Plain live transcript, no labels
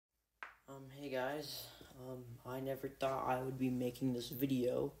Hey guys, I never thought I would be making this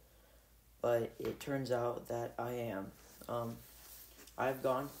video, but it turns out that I am. I've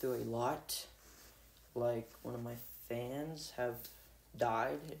gone through a lot. Like, one of my fans have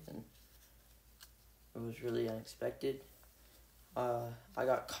died, and it was really unexpected. I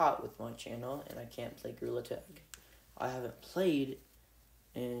got caught with my channel, and I can't play Gorilla Tag. I haven't played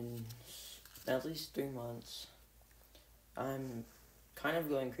in at least 3 months. I'm kind of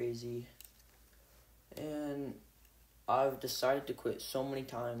going crazy, and I've decided to quit so many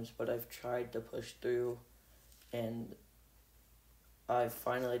times, but I've tried to push through, and I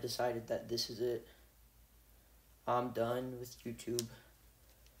finally decided that this is it. I'm done with YouTube,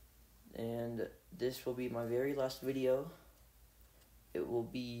 and this will be my very last video. It will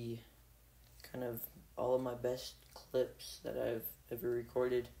be kind of all of my best clips that I've ever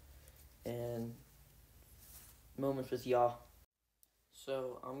recorded, and moments with y'all.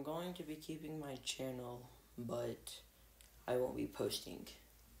 So, I'm going to be keeping my channel, but I won't be posting.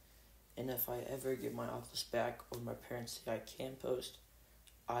 And if I ever get my Oculus back, or my parents say I can post,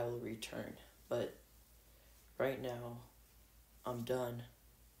 I will return. But right now, I'm done.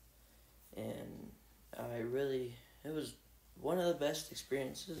 And it was one of the best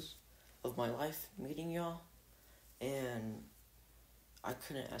experiences of my life, meeting y'all. And I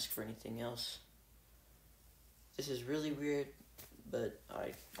couldn't ask for anything else. This is really weird, but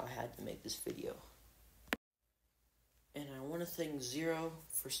I had to make this video. And I want to thank Zero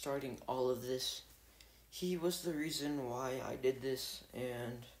for starting all of this. He was the reason why I did this,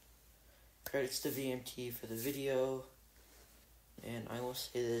 and credits to VMT for the video. And I will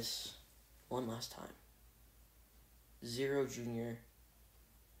say this one last time. Zero Jr.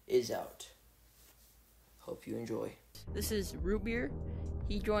 is out. Hope you enjoy. This is Root Beer.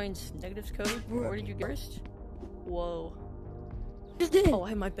 He joins Negatives Code. Where did you get first? Whoa. Just did. Oh, I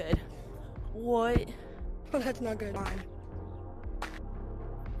hit my bed. What? Oh, that's not good. Fine.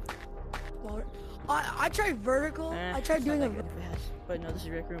 Well, I tried vertical. I tried doing a. But no, this is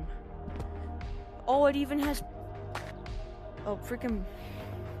Rec Room. Oh, it even has. Oh, freaking.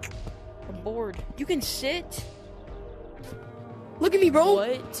 A board. You can sit. Look at me, bro.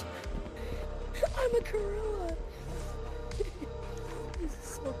 What? I'm a gorilla. This is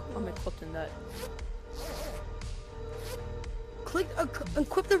so cool. I'm equipped in that. Click,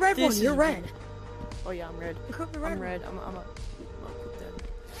 equip the red one. You're red. Oh yeah, I'm red. Equip the red. I'm red. I'm equip that.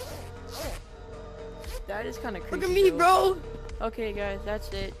 That is kind of creepy. Look at me, though. bro. Okay, guys, that's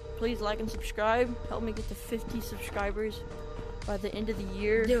it. Please like and subscribe. Help me get to 50 subscribers by the end of the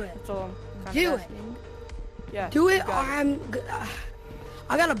year. Do it. That's all I'm kind Do of it. asking. Yeah. Do it, or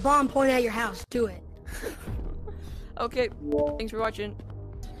I got a bomb pointing at your house. Do it. Okay. Thanks for watching.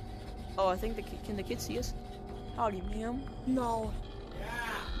 Oh, I think can the kids see us? Howdy, ma'am. No.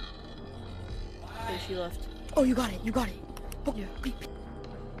 Okay, she left. Oh, you got it. You got it. Oh, Yeah.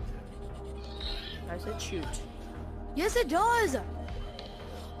 I said shoot. Yes, it does.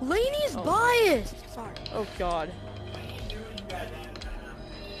 Laney's Oh. biased. Sorry. Oh God.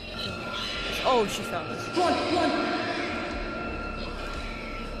 Oh, she found us. Run, run.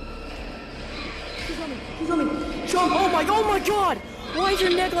 He's on me. Jump! Oh my God! Why is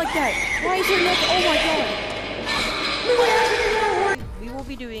your neck like that? Why is your neck? Oh my God! We will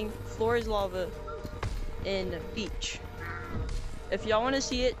be doing Floor is Lava in Beach. If y'all want to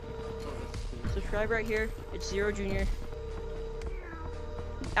see it, subscribe right here. It's Zero Jr.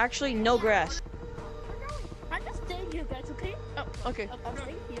 Actually, no grass. I'm just staying here, guys, okay? Oh, okay.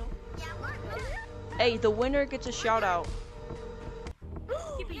 Thank you. Hey, the winner gets a shout out.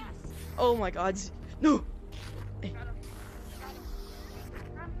 Oh my God. No! Hey.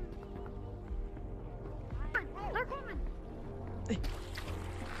 They're coming. Hey.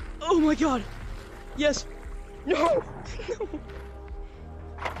 Oh my God! Yes! No! No!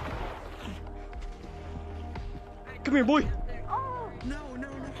 Come here, boy! Oh! No.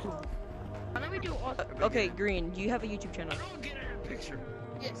 Why don't we do all Okay, Green, do you have a YouTube channel? Don't get in a picture.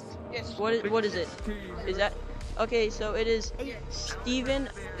 Yes. What is it? Is that... Okay, so it is Steven,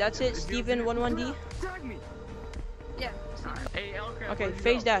 that's it, Steven11D. Tag me. Yeah. Hey, Elcrap, Okay, where'd you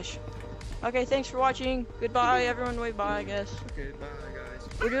Phase go? Dash. Okay, thanks for watching. Goodbye, everyone. Wave bye, I guess. Okay, bye, guys.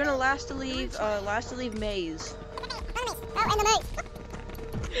 We're doing a last to leave maze. Oh, and the maze.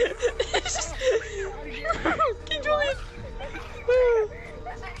 Keep going.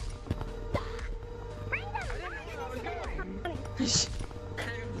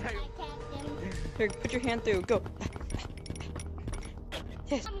 Here, put your hand through. Go.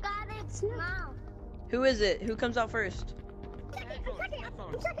 Yes. Got it. Smile. Who is it? Who comes out first?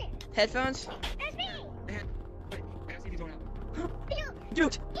 Headphones? That's me. Wait, I gotta see these going out.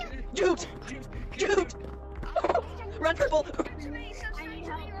 Dude. You. Jude! Jude! Run, purple!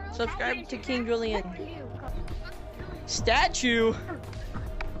 Subscribe to King Julian. Statue!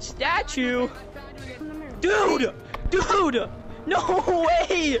 Statue! Dude! Dude! No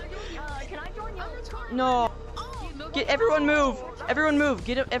way! No. Get everyone move! Everyone move!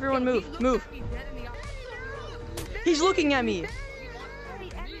 Get up! Everyone move! Move! He's looking at me!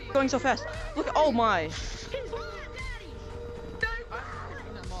 Going so fast. Look! Oh my!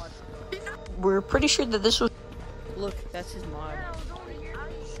 We're pretty sure that this was. Look, that's his mod.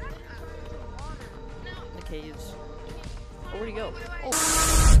 The caves. Oh, where'd he go?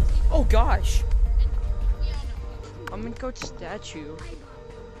 Oh, oh gosh! I'm gonna go to statue.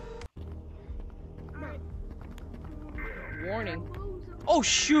 Warning. Oh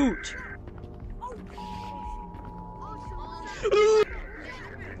shoot!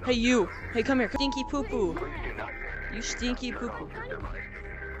 Hey you! Hey, come here! Stinky poo poo! You stinky poo poo!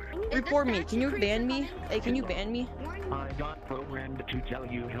 Report me! Can you ban me? Hey, can you ban me? I got programmed to tell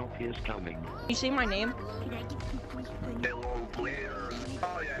you help is coming. Can you say my name? Hello, players.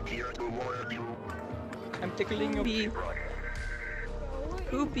 I am here to warn you. I'm tickling your pee.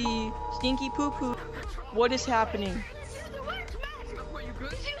 Poopy. Stinky poo poo. What is happening?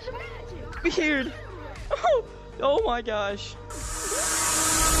 Weird. Oh, oh my gosh.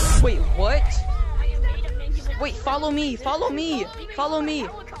 Wait, what? Wait, follow me. Follow me. Follow me.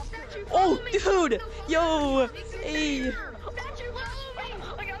 Oh, dude. Yo. Hey.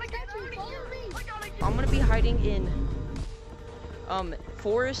 I'm gonna be hiding in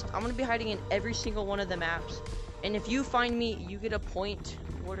forest. I'm gonna be hiding in every single one of the maps. And if you find me, you get a point.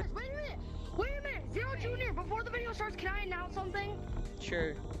 Wait a minute! Wait a minute! Zero Junior, before the video starts, can I announce something?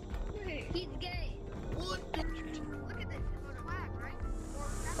 Sure. He's gay. Look at this. It's whack, right?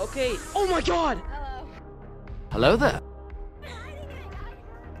 Okay. Oh my god! Hello. Hello there.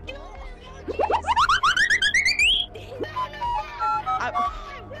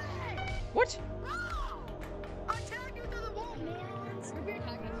 What? I tagged you through the wall, morons.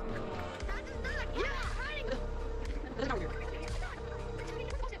 That's not weird.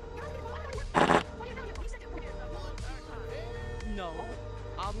 No.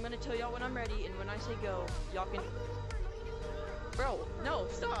 I'm gonna tell y'all when I'm ready, and when I say go, y'all can. Bro, no,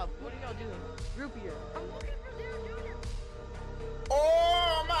 stop. What are y'all doing? Group here. I'm looking for Zero Junior.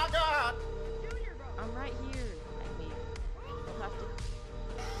 Oh my god! Junior, bro. I'm right here. I mean, you'll have to.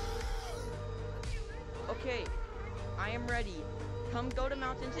 Okay, I am ready. Come go to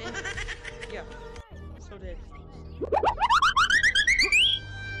mountains and. Yeah. So dead.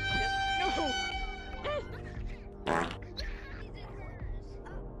 No!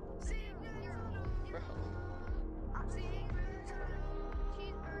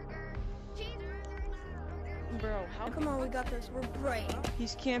 Bro, how Come on, we got this. We're brave.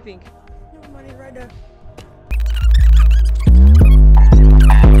 he's camping? No money right there.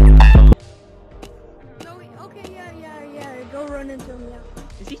 No, okay, yeah. Go run into him, yeah.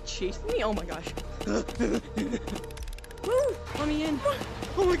 Is he chasing me? Oh my gosh. Woo! Let me in.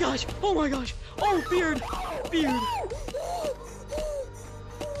 Oh my gosh. Oh my gosh. Oh, beard. Beard.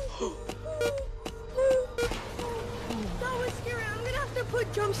 That was scary. I'm gonna have to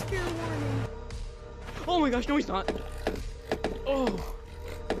put jump scare warning. Oh my gosh. No, he's not. Oh.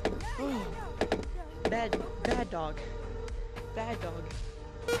 Oh. Bad dog. Bad dog.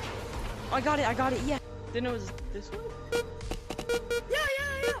 I got it. Yeah. Then it was this one?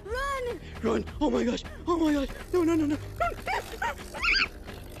 Yeah. Run! Run. Oh my gosh. No. Run.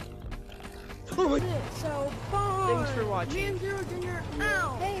 Oh my. So far. Thanks for watching. Me and Zero Junior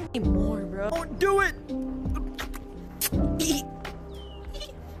out. Hey. More, bro. Don't do it.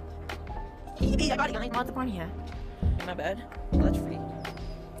 I got it. Not the bunny hat. Not bad. Well, that's free.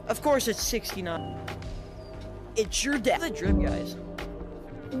 Of course, it's 69. It's your dad. The drip, guys.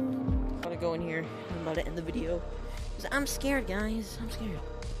 Gotta go in here. I'm about to end the video. 'Cause I'm scared, guys. I'm scared.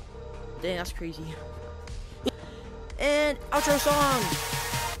 Dang, that's crazy. And outro song.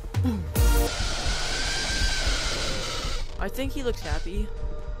 I think he looks happy.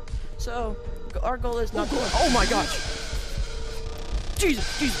 So, our goal is not to. Oh my gosh! Jesus!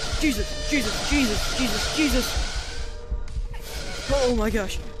 Oh my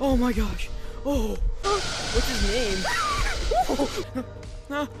gosh! Oh! What's his name?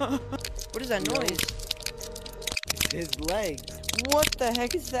 What is that noise? His legs. What the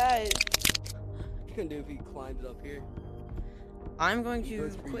heck is that? You can do if he climbs up here. I'm going to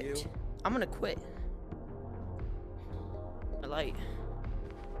Good for quit. you. I'm gonna quit. A light.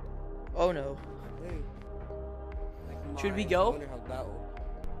 Oh no. Hey. Should we I go? wonder how that will.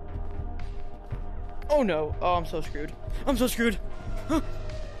 Oh no. Oh, I'm so screwed.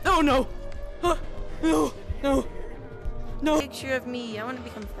 No. Oh no! No! No! No! Picture of me. I want to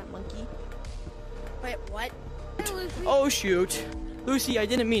become that monkey. Wait, what? Oh shoot. Lucy, I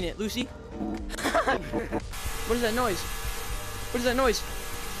didn't mean it. Lucy? What is that noise? What is that noise?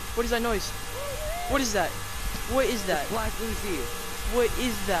 What is that noise? What is that? What is that? Black Lucy. What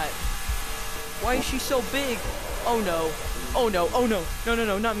is that? Why is she so big? Oh no. Oh no. Oh no. No, no,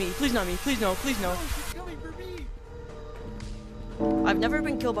 no, not me. Please not me. Please no. Please no. She's coming for me. I've never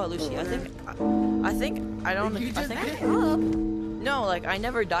been killed by Lucy. I think I don't You just I think did. no, like I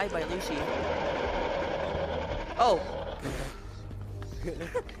never died by Lucy. Oh.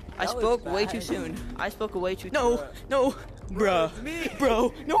 I That was spoke way bad. too soon. I spoke way too. No, no, bruh, it's me.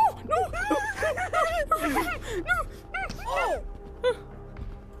 bro, no, no,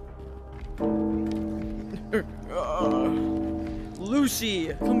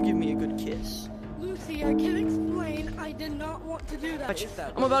 Lucy, come give me a good kiss. Lucy, I can explain. I did not want to do that. Touch. is that?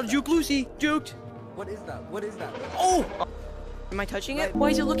 I'm What about to is juke Lucy. Juked. What is that? What is that? Oh! Am I touching it? Why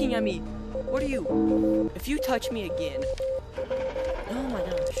is it looking at me? What are you? If you touch me again. Oh my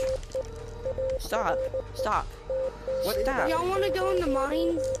gosh. Stop. Stop. What is Stop. Y'all want to go in the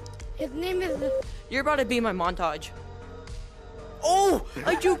mines? His name is. You're about to be my montage. Oh!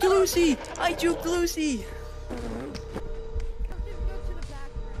 I juked Lucy! I juked Lucy!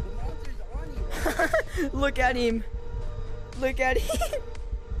 Look at him. Look at him.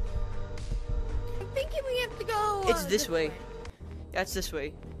 I'm thinking we have to go. It's this way. Yeah, it's this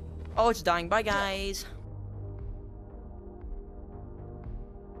way. Oh, it's dying. Bye, guys.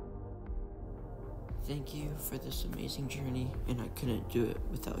 Thank you for this amazing journey, and I couldn't do it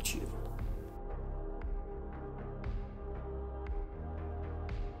without you.